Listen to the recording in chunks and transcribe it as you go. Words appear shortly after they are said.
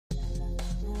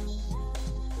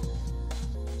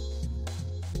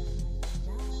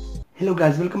Hello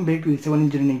guys, welcome back to Civil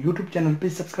Engineering YouTube channel.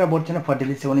 Please subscribe our channel for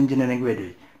daily civil engineering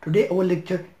videos. Today our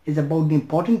lecture is about the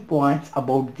important points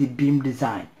about the beam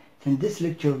design. In this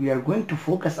lecture we are going to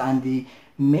focus on the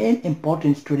main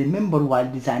importance to remember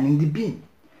while designing the beam.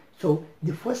 So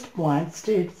the first point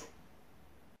states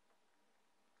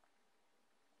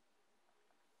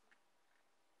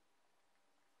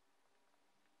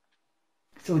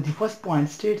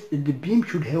that the beam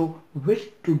should have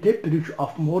width to depth ratio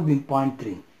of more than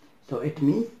 0.3. So it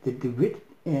means that the width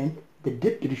and the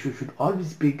depth ratio should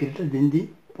always be greater than the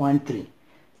 0.3.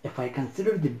 If I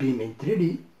consider the beam in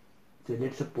 3D, so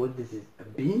let's suppose this is a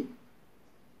beam,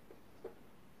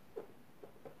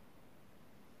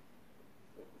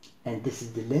 and this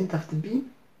is the length of the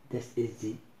beam, this is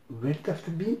the width of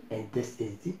the beam, and this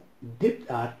is the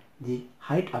depth or the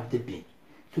height of the beam.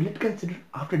 So let's consider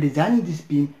after designing this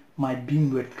beam, my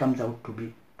beam width comes out to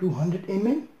be 200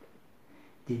 mm.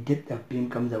 The depth of beam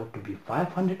comes out to be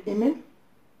 500 mm.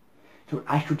 So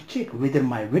I should check whether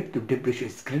my width to depth ratio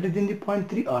is greater than the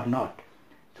 0.3 or not.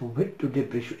 So width to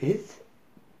depth ratio is,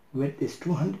 width is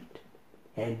 200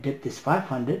 and depth is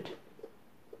 500.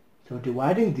 So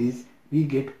dividing these we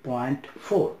get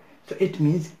 0.4. So it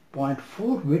means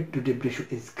 0.4 width to depth ratio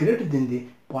is greater than the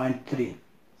 0.3.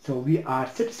 So we are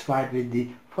satisfied with the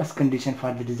first condition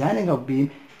for the designing of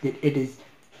beam, that it is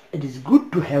good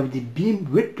to have the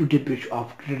beam width to depth ratio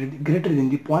of greater than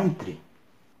the 0.3.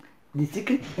 The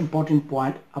second important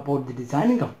point about the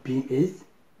designing of beam is,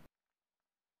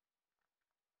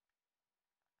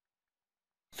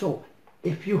 so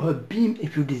if you have beam,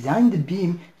 if you design the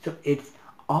beam, so its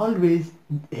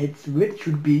width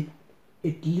should be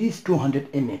at least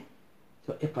 200 mm.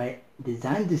 So if I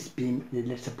design this beam,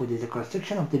 let's suppose there's a cross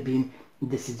section of the beam,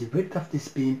 this is the width of this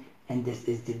beam and this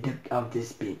is the depth of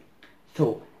this beam.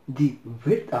 So the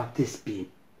width of this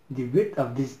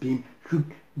beam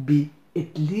should be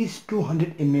at least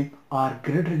 200 mm or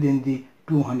greater than the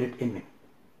 200 mm.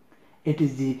 It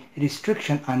is the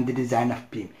restriction on the design of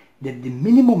beam that the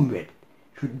minimum width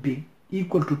should be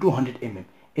equal to 200 mm.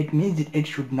 It means that it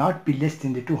should not be less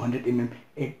than the 200 mm.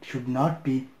 It should not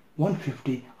be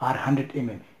 150 or 100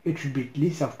 mm. It should be at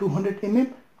least of 200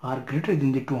 mm or greater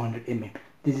than the 200 mm.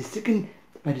 This is the second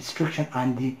restriction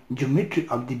on the geometry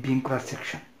of the beam cross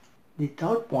section. The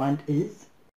third point is,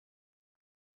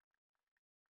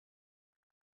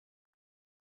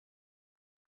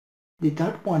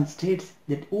 states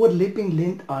that overlapping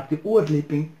length or the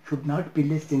overlapping should not be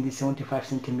less than the 75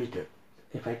 centimeter.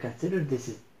 If I consider this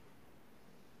is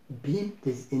beam,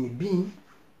 this is in a beam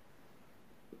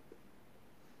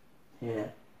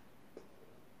here,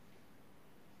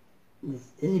 this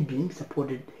is any beam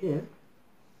supported here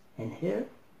and here,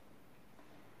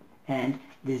 and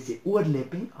there is the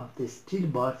overlapping of the steel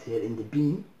bars here in the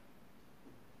beam.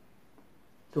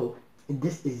 So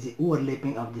this is the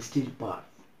overlapping of the steel bars,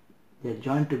 they are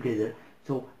joined together.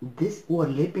 So this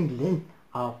overlapping length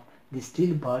of the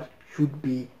steel bar should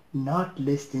be not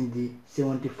less than the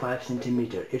 75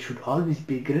 centimeter. It should always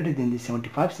be greater than the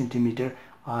 75 centimeter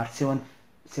or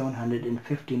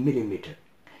 750 millimeter.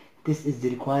 This is the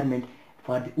requirement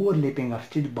for the overlapping of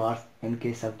steel bars in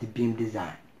case of the beam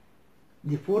design.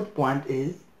 The fourth point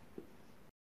is,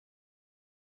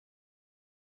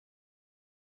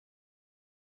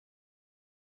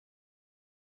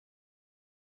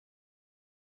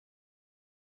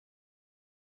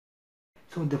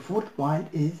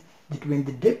 that when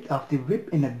the depth of the whip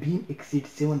in a beam exceeds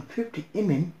 750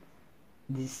 mm,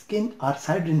 the skin or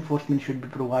side reinforcement should be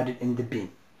provided in the beam.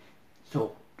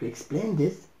 So to explain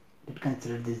this, let's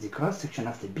consider this the cross section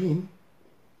of the beam,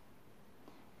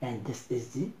 and this is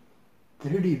the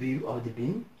 3D view of the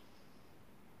beam.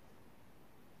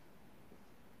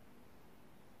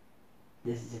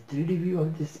 This is the 3D view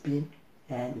of this beam,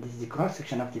 and this is the cross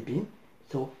section of the beam.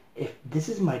 So if this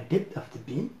is my depth of the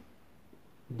beam,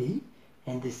 D,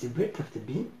 and this is the width of the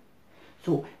beam.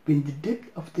 So when the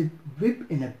depth of the whip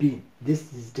in a beam,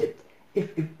 this is depth.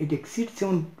 If it exceeds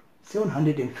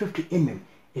 750 mm,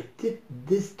 if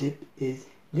this depth is,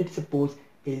 let's suppose,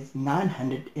 is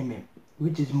 900 mm,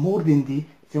 which is more than the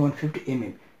 750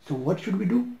 mm. So what should we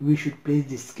do? We should place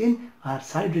the skin or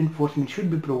side reinforcement should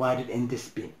be provided in this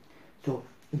beam. So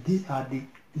these are the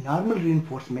normal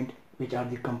reinforcement, which are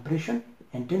the compression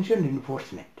and tension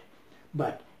reinforcement.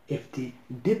 But if the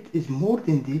depth is more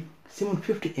than the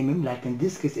 750 mm, like in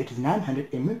this case it is 900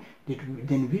 mm,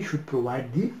 then we should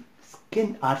provide the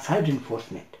skin or side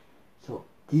reinforcement. So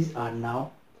these are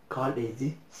now called as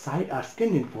the side or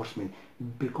skin reinforcement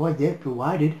because they are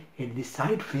provided at the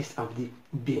side face of the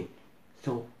beam.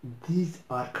 So these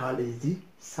are called as the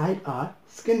side or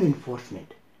skin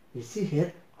reinforcement. You see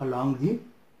here along the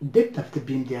depth of the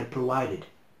beam they are provided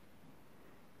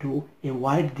to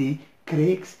avoid the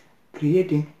cracks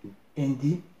creating in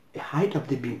the height of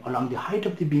the beam. Along the height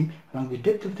of the beam, along the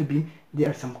depth of the beam, there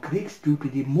are some cracks due to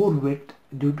the more width,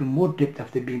 due to more depth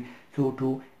of the beam. So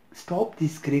to stop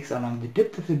these cracks along the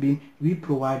depth of the beam, we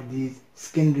provide these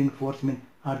skin reinforcement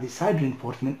or the side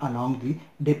reinforcement along the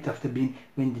depth of the beam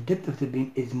when the depth of the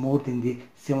beam is more than the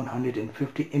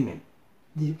 750 mm.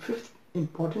 The fifth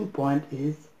important point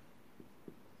is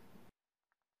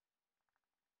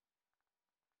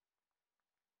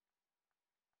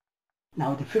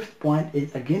now the fifth point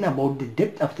is again about the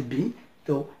depth of the beam.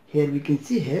 So here we can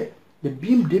see here the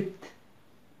beam depth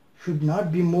should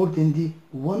not be more than the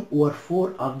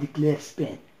 1/4 of the clear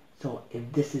span. So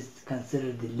if this is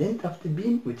considered the length of the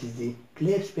beam, which is the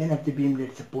clear span of the beam,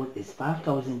 let's suppose is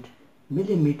 5000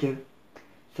 millimeter.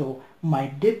 So my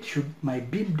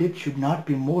beam depth should not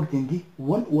be more than the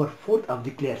 1/4 of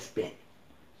the clear span.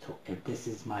 So if this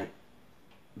is my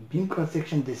beam cross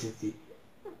section, this is the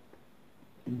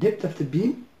depth of the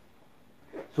beam.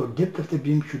 So depth of the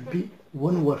beam should be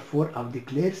 1/4 of the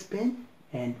clear span,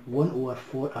 and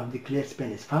 1/4 of the clear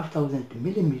span is 5000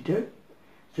 millimeter.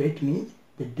 So it means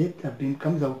the depth of beam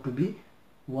comes out to be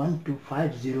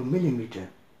 1250 millimeter.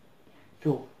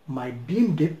 So my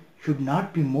beam depth should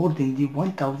not be more than the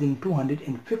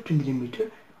 1250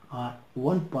 millimeter or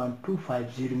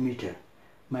 1.250 meter.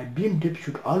 My beam depth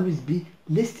should always be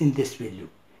less than this value,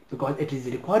 because it is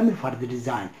a requirement for the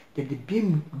design that the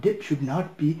beam depth should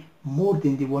not be more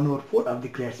than the 1/4 of the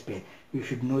clear span. You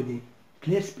should know the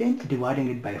clear span, dividing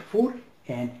it by 4,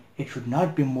 and it should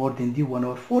not be more than the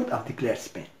 1/4 of the clear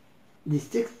span. The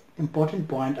sixth important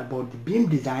point about the beam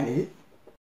design is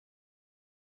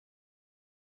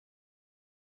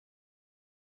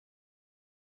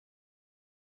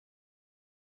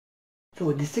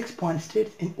so the sixth point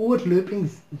states in overlapping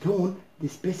zone the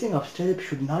spacing of stirrup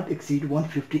should not exceed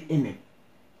 150 mm.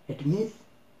 It means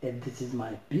if this is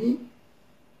my beam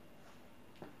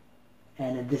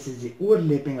and this is the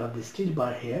overlapping of the steel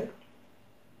bar here,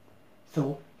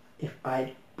 so if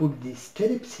I put the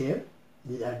stirrups here,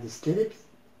 these are the stirrups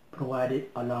provided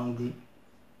along the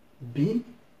beam.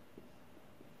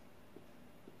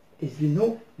 As we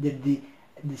know that the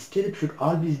stirrup should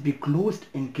always be closed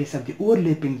in case of the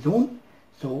overlapping zone.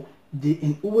 So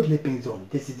in overlapping zone,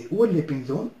 this is the overlapping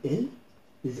zone L,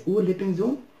 this is the overlapping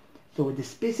zone. So the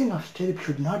spacing of stirrup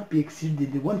should not be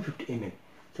exceeded the 150 mm.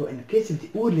 So in case of the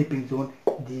overlapping zone,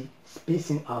 the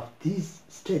spacing of these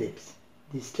stirrups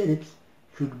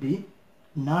should be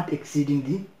not exceeding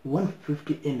the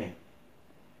 150 mm.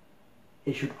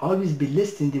 It should always be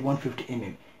less than the 150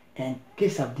 mm. In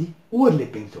case of the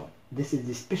overlapping zone, this is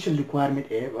the special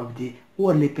requirement of the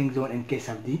overlapping zone in case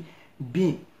of the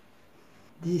beam.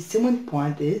 The seventh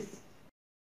point is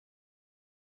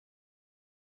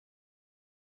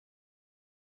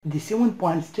the seventh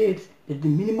point states that the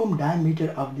minimum diameter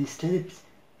of the stirrups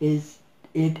is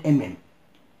 8 mm.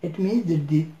 It means that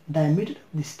the diameter of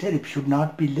the stirrup should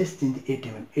not be less than the 8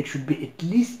 mm. It should be at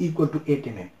least equal to 8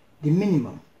 mm, the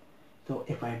minimum. So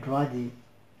if I draw this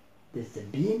is the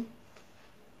beam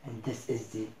and this is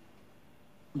the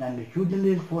longitudinal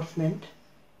reinforcement,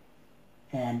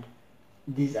 and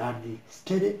these are the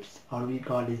stirrups, or we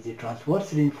call it the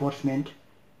transverse reinforcement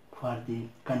for the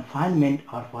confinement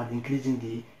or for increasing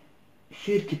the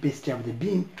shear capacity of the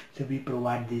beam. So we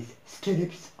provide these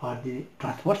stirrups or the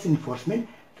transverse reinforcement.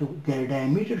 So their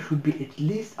diameter should be at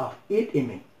least of 8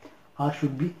 mm or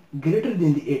should be greater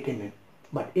than the 8 mm,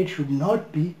 but it should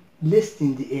not be less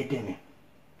than the 8 mm.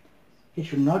 It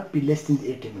should not be less than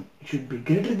the 8 mm. It should be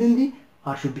greater than the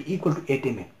or should be equal to 8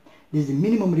 mm. This is the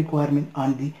minimum requirement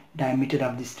on the diameter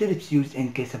of the stirrups used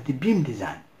in case of the beam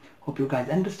design. Hope you guys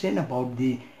understand about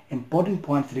the important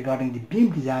points regarding the beam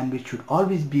design, which should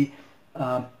always be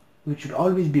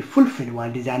fulfilled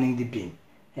while designing the beam.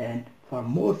 And for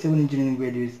more civil engineering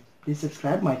videos, please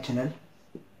subscribe my channel.